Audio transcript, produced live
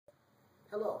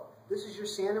Hello, this is your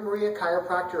Santa Maria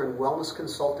chiropractor and wellness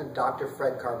consultant,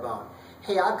 DrFred Carbone.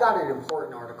 Hey, I've got an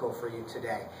important article for you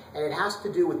today, and it has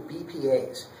to do with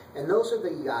BPAs. And those are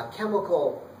the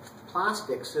chemical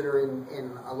plastics that are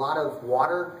in a lot of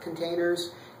water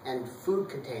containers and food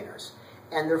containers.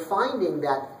 And they're finding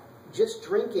that just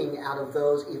drinking out of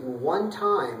those even one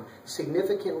time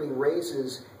significantly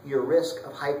raises your risk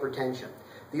of hypertension.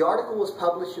 The article was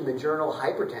published in the journal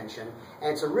Hypertension,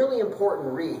 and it's a really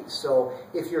important read. So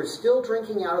if you're still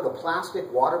drinking out of the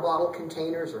plastic water bottle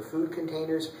containers or food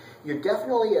containers, you're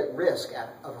definitely at risk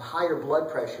of higher blood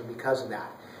pressure because of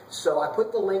that. So I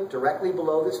put the link directly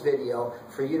below this video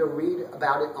for you to read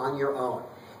about it on your own.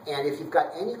 And if you've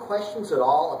got any questions at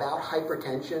all about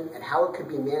hypertension and how it could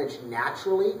be managed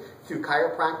naturally through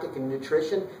chiropractic and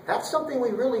nutrition, that's something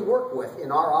we really work with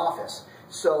in our office.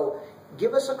 So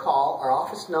give us a call. Our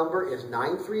office number is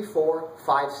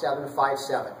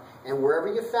 934-5757. And wherever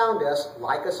you found us,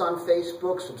 like us on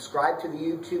Facebook, subscribe to the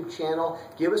YouTube channel,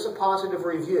 give us a positive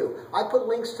review. I put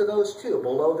links to those too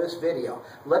below this video.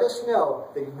 Let us know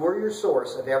that we're your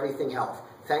source of everything health.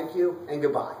 Thank you and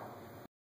goodbye.